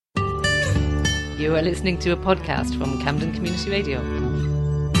You are listening to a podcast from Camden Community Radio.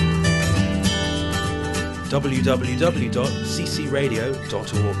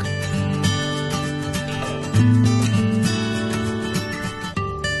 www.ccradio.org.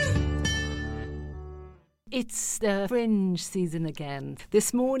 It's the Fringe season again.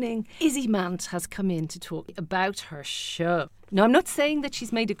 This morning, Izzy Mant has come in to talk about her show. Now, I'm not saying that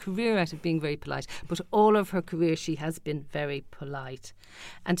she's made a career out of being very polite, but all of her career she has been very polite.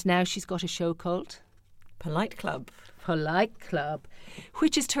 And now she's got a show called Polite Club. Polite Club,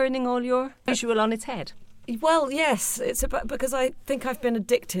 which is turning all your visual on its head. Well, yes, it's about because I think I've been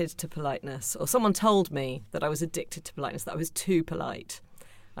addicted to politeness, or someone told me that I was addicted to politeness, that I was too polite.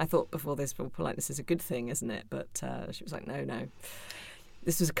 I thought before this, well, politeness is a good thing, isn't it? But she was like, no.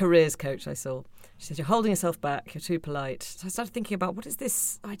 This was a careers coach I saw. She said, you're holding yourself back, you're too polite. So I started thinking about what is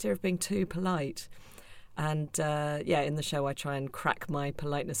this idea of being too polite? And in the show I try and crack my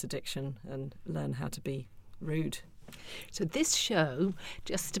politeness addiction and learn how to be rude. So this show,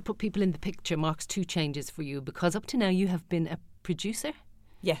 just to put people in the picture, marks two changes for you, because up to now you have been a producer.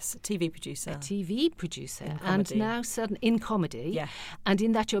 Yes, a TV producer. And now in comedy. Yeah. And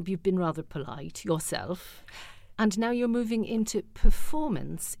in that job you've been rather polite yourself. And now you're moving into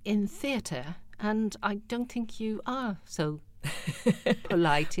performance in theatre. And I don't think you are so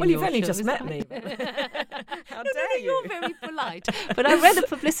polite in well, you've your only show, just met me. How dare you? You're very polite. But I read the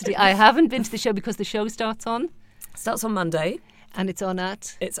publicity. I haven't been to the show because the show starts on Monday. And it's on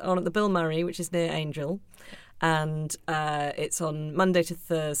at the Bill Murray, which is near Angel. And it's on Monday to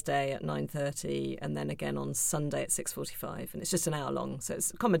Thursday at 9:30 and then again on Sunday at 6:45. And it's just an hour long. So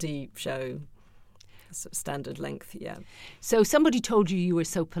it's a comedy show, sort of standard length, yeah. So somebody told you were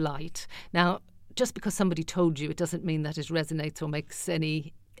so polite. Now, just because somebody told you, it doesn't mean that it resonates or makes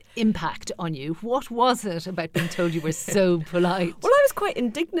any impact on you. What was it about being told you were so polite? Well, I was quite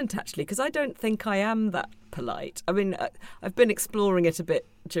indignant, actually, because I don't think I am that polite. I mean, I've been exploring it a bit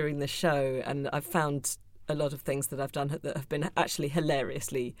during the show, and I've found a lot of things that I've done that have been actually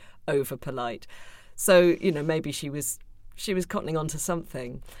hilariously over polite. So, maybe she was cottoning on to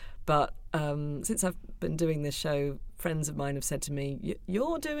something. But since I've been doing this show, friends of mine have said to me,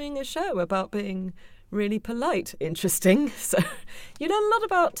 you're doing a show about being really polite. Interesting. So you learn a lot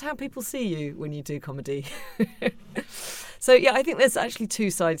about how people see you when you do comedy. So, yeah, I think there's actually two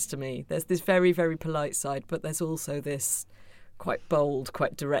sides to me. There's this very, very polite side, but there's also this quite bold,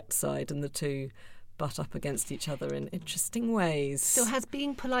 quite direct side, and the two butt up against each other in interesting ways. So has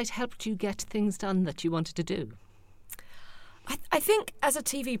being polite helped you get things done that you wanted to do? I think as a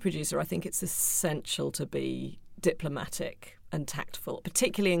TV producer, I think it's essential to be diplomatic and tactful,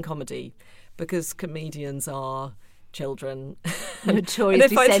 particularly in comedy, because comedians are children.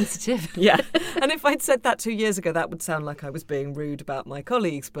 Notoriously sensitive. Yeah. And if I'd said that 2 years ago, that would sound like I was being rude about my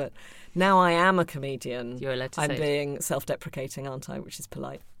colleagues. But now I am a comedian. You're allowed to I'm say being self-deprecating, aren't I? Which is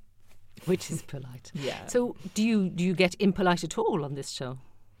polite. Which is polite. Yeah. So do you get impolite at all on this show?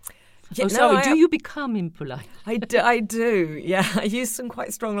 Yeah, do you become impolite? I do. Yeah, I use some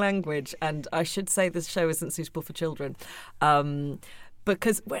quite strong language, and I should say this show isn't suitable for children,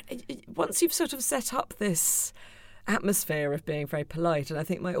 because once you've sort of set up this atmosphere of being very polite, and I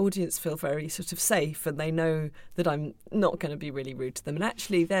think my audience feel very sort of safe, and they know that I'm not going to be really rude to them. And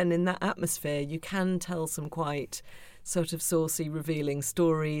actually, then in that atmosphere, you can tell some quite sort of saucy, revealing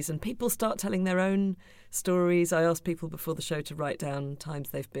stories, and people start telling their own stories. I asked people before the show to write down times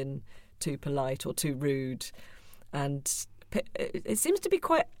they've been too polite or too rude, and it seems to be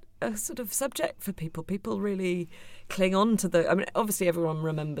quite a sort of subject for people. People really cling on to I mean, obviously everyone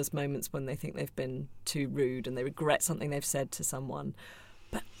remembers moments when they think they've been too rude and they regret something they've said to someone.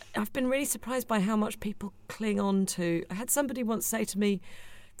 But I've been really surprised by how much people cling on to. I had somebody once say to me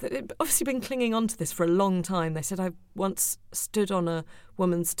that they'd obviously been clinging on to this for a long time. They said, I once stood on a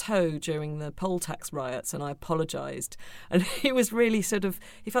woman's toe during the poll tax riots and I apologised. And he was really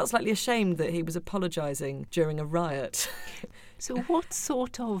he felt slightly ashamed that he was apologising during a riot. So what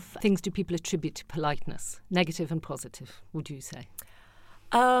sort of things do people attribute to politeness, negative and positive, would you say?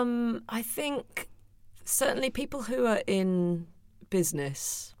 I think certainly people who are in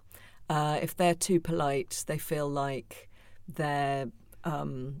business, if they're too polite, they feel like they're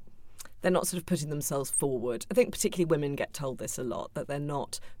not sort of putting themselves forward. I think particularly women get told this a lot, that they're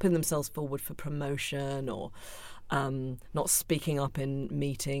not putting themselves forward for promotion or not speaking up in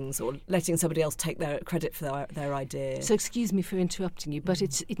meetings or letting somebody else take their credit for their idea. So excuse me for interrupting you, but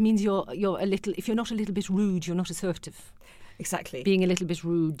it means you're a little. If you're not a little bit rude, you're not assertive. Exactly. Being a little bit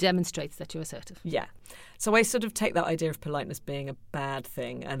rude demonstrates that you're assertive. Yeah. So I sort of take that idea of politeness being a bad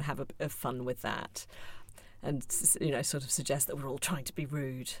thing and have a fun with that. And, sort of suggest that we're all trying to be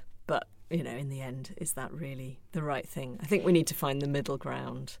rude. But, in the end, is that really the right thing? I think we need to find the middle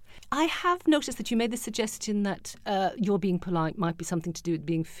ground. I have noticed that you made the suggestion that your being polite might be something to do with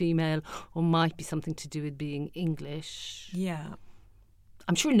being female or might be something to do with being English. Yeah.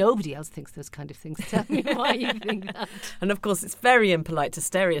 I'm sure nobody else thinks those kind of things. Tell me why you think that. And of course, it's very impolite to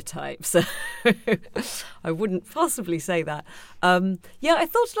stereotype, so I wouldn't possibly say that. I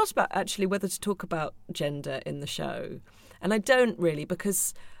thought a lot about actually whether to talk about gender in the show. And I don't really,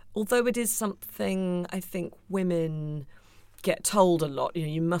 because although it is something I think women get told a lot,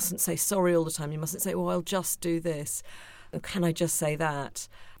 you mustn't say sorry all the time. You mustn't say, I'll just do this. Or can I just say that?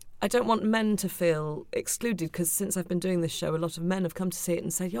 I don't want men to feel excluded, because since I've been doing this show, a lot of men have come to see it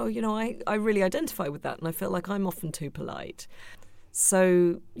and said, I really identify with that and I feel like I'm often too polite.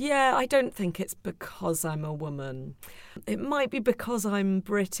 So, I don't think it's because I'm a woman. It might be because I'm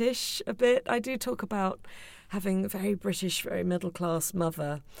British a bit. I do talk about having a very British, very middle-class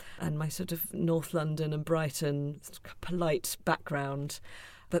mother and my sort of North London and Brighton polite background.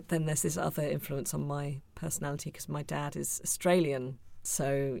 But then there's this other influence on my personality because my dad is Australian.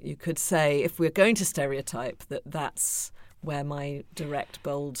 So you could say, if we're going to stereotype, that's where my direct,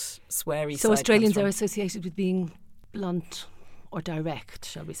 bold, sweary side So Australians comes are from. associated with being blunt or direct,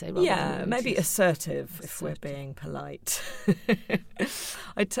 shall we say? Maybe assertive if we're being polite.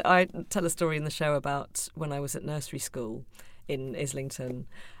 I tell a story in the show about when I was at nursery school in Islington,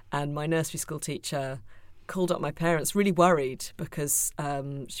 and my nursery school teacher called up my parents really worried because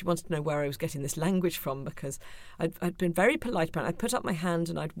she wanted to know where I was getting this language from, because I'd been very polite about it. I'd put up my hand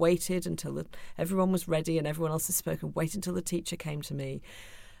and I'd waited until everyone was ready and everyone else had spoken, waited until the teacher came to me.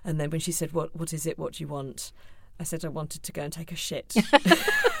 And then when she said, what is it, what do you want? I said I wanted to go and take a shit.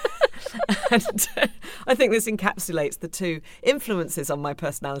 And I think this encapsulates the two influences on my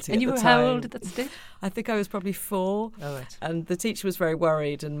personality and at you the were time. how old at that stage? I think I was probably 4. Oh, right. And the teacher was very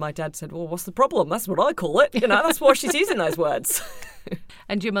worried, and my dad said, well, what's the problem? That's what I call it. That's why she's using those words.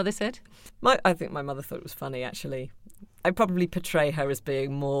 And your mother said? I think my mother thought it was funny, actually. I probably portray her as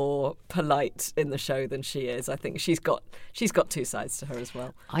being more polite in the show than she is. I think she's got 2 sides to her as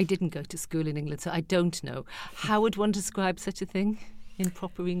well. I didn't go to school in England, so I don't know. How would one describe such a thing in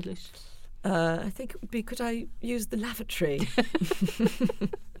proper English? I think it would be, could I use the lavatory?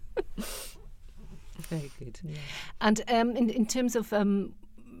 Very good. Yeah. And in terms of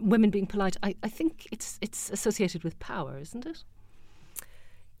women being polite, I think it's associated with power, isn't it?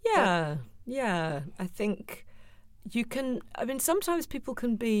 Yeah. I think you can... sometimes people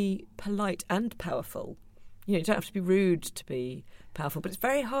can be polite and powerful. You don't have to be rude to be powerful, but it's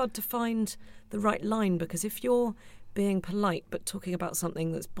very hard to find the right line, because if you're being polite but talking about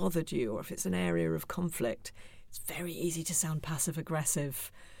something that's bothered you, or if it's an area of conflict, it's very easy to sound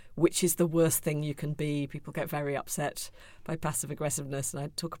passive-aggressive, which is the worst thing you can be. People get very upset by passive-aggressiveness, and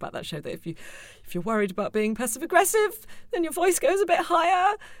I talk about that show that if you're worried about being passive-aggressive, then your voice goes a bit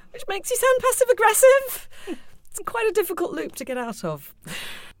higher, which makes you sound passive-aggressive. It's quite a difficult loop to get out of.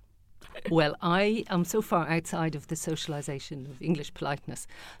 Well, I am so far outside of the socialisation of English politeness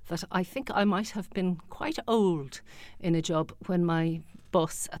that I think I might have been quite old in a job when my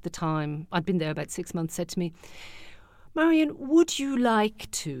boss at the time, I'd been there about 6 months, said to me, Marion, would you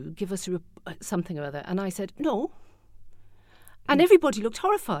like to give us something or other? And I said, no. And everybody looked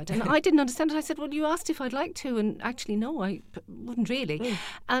horrified, and I didn't understand it. I said, well, you asked if I'd like to, and actually, no, I wouldn't really.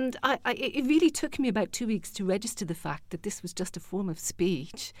 And it really took me about 2 weeks to register the fact that this was just a form of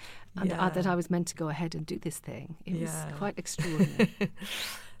speech, and that I was meant to go ahead and do this thing. It was quite extraordinary.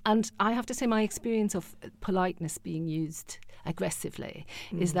 And I have to say my experience of politeness being used aggressively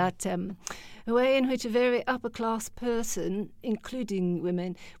is that a way in which a very upper-class person, including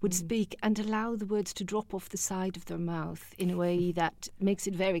women, would speak and allow the words to drop off the side of their mouth in a way that makes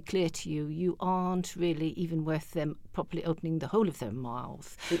it very clear to you aren't really even worth them properly opening the whole of their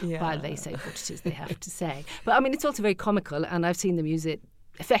mouth while they say what it is they have to say. But, it's also very comical, and I've seen them use it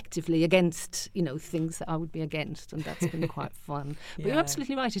effectively against, things that I would be against, and that's been quite fun. But you're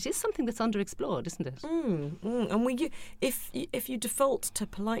absolutely right. It is something that's underexplored, isn't it? And if you default to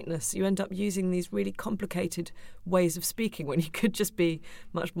politeness, you end up using these really complicated ways of speaking when you could just be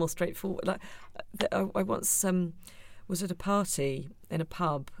much more straightforward. Like, I once was at a party in a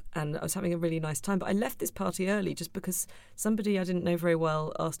pub, and I was having a really nice time, but I left this party early just because somebody I didn't know very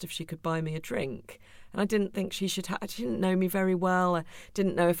well asked if she could buy me a drink. And I didn't think she should she didn't know me very well. I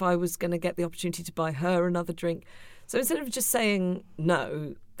didn't know if I was going to get the opportunity to buy her another drink. So instead of just saying,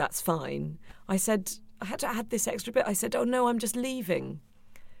 no, that's fine, I said, I had to add this extra bit. I said, oh, no, I'm just leaving.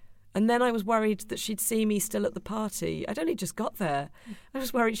 And then I was worried that she'd see me still at the party. I'd only just got there. I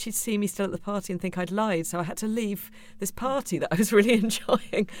was worried she'd see me still at the party and think I'd lied. So I had to leave this party that I was really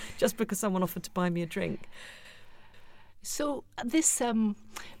enjoying just because someone offered to buy me a drink. So this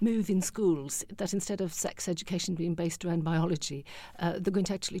move in schools, that instead of sex education being based around biology, they're going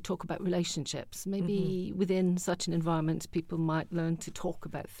to actually talk about relationships. Maybe within such an environment, people might learn to talk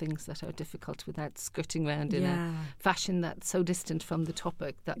about things that are difficult without skirting around in a fashion that's so distant from the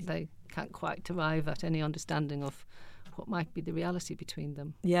topic that they can't quite arrive at any understanding of what might be the reality between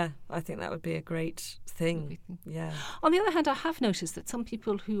them. Yeah, I think that would be a great thing. Yeah. On the other hand, I have noticed that some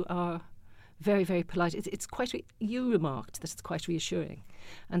people who are very, very polite. It's quite. You remarked that it's quite reassuring,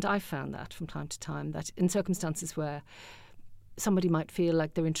 and I found that from time to time that in circumstances where somebody might feel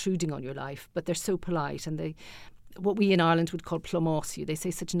like they're intruding on your life, but they're so polite and they, what we in Ireland would call plumos you. They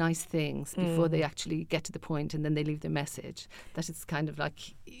say such nice things before they actually get to the point, and then they leave their message. That it's kind of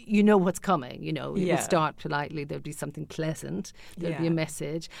like, you know what's coming. You know, it will start politely. There'll be something pleasant. There'll be a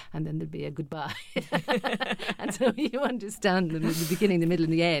message, and then there'll be a goodbye. And so you understand them in the beginning, the middle,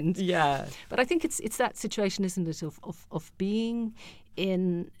 and the end. Yeah. But I think it's that situation, isn't it, of being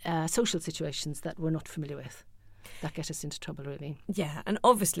in social situations that we're not familiar with. That get us into trouble, really. Yeah, and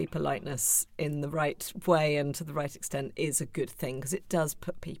obviously politeness in the right way and to the right extent is a good thing because it does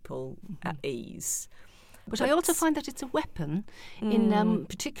put people at ease. But I also find that it's a weapon, in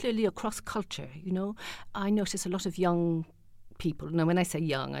particularly across culture. You know, I notice a lot of young people. Now, when I say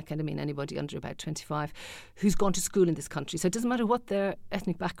young, I kind of mean anybody under about 25 who's gone to school in this country. So it doesn't matter what their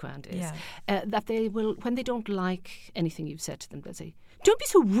ethnic background is, that they will, when they don't like anything you've said to them, they'll say, "Don't be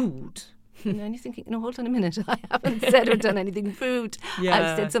so rude." You know, and you're thinking, no, hold on a minute. I haven't said or done anything rude.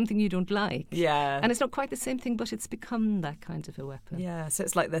 I've said something you don't like. Yeah. And it's not quite the same thing, but it's become that kind of a weapon. Yeah, so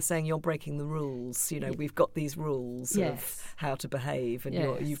it's like they're saying you're breaking the rules. You know, we've got these rules of how to behave and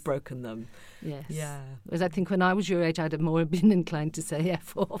you've broken them. Yes. Yeah. Whereas I think when I was your age, I'd have more been inclined to say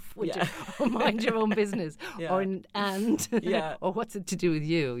F off, would you? Or mind your own business. Or or what's it to do with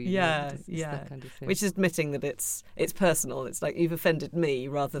you? You know, it's that kind of thing. Which is admitting that it's personal. It's like you've offended me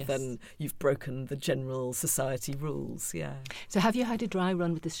rather than you've broken the general society rules. Yeah. So have you had a dry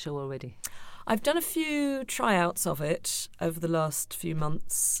run with this show already? I've done a few tryouts of it over the last few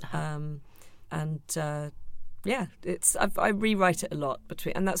months, I rewrite it a lot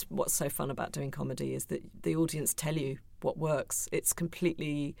and that's what's so fun about doing comedy is that the audience tell you what works. It's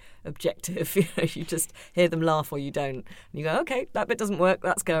completely objective. You know, you just hear them laugh or you don't, and you go, okay, that bit doesn't work.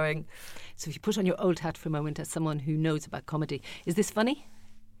 That's going. So if you put on your old hat for a moment as someone who knows about comedy, is this funny?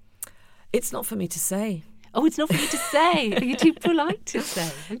 It's not for me to say. Oh, it's not for you to say. Are you too polite to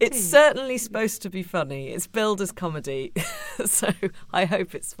say? It's certainly supposed to be funny. It's billed as comedy, so I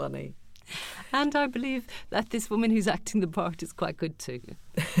hope it's funny. And I believe that this woman who's acting the part is quite good too.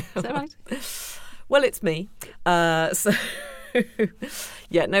 Is that right? Well, it's me. So, I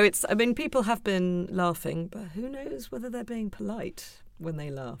mean, people have been laughing, but who knows whether they're being polite when they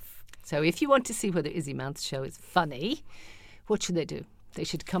laugh. So if you want to see whether Izzy Mant's show is funny, what should they do? They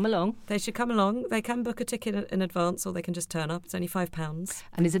should come along. They should come along. They can book a ticket in advance or they can just turn up. It's only £5.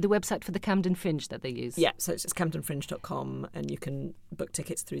 And is it the website for the Camden Fringe that they use? Yeah, so it's just camdenfringe.com and you can book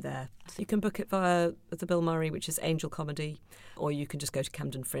tickets through there. You can book it via the Bill Murray, which is Angel Comedy, or you can just go to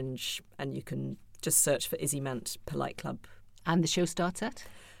Camden Fringe and you can just search for Izzy Mant Polite Club. And the show starts at?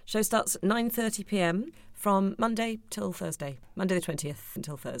 Show starts at 9:30pm from Monday till Thursday. Monday the 20th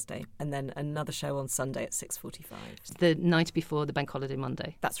until Thursday. And then another show on Sunday at 6:45. The night before the bank holiday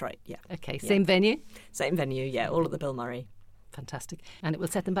Monday? That's right, yeah. Okay, same venue? Same venue, yeah, all at the Bill Murray. Fantastic. And it will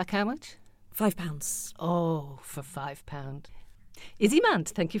set them back how much? £5. Oh, for £5. Izzy Mant,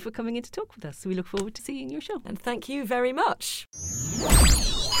 thank you for coming in to talk with us. We look forward to seeing your show. And thank you very much.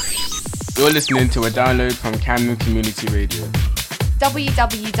 You're listening to a download from Camden Community Radio.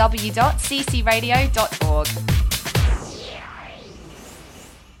 www.ccradio.org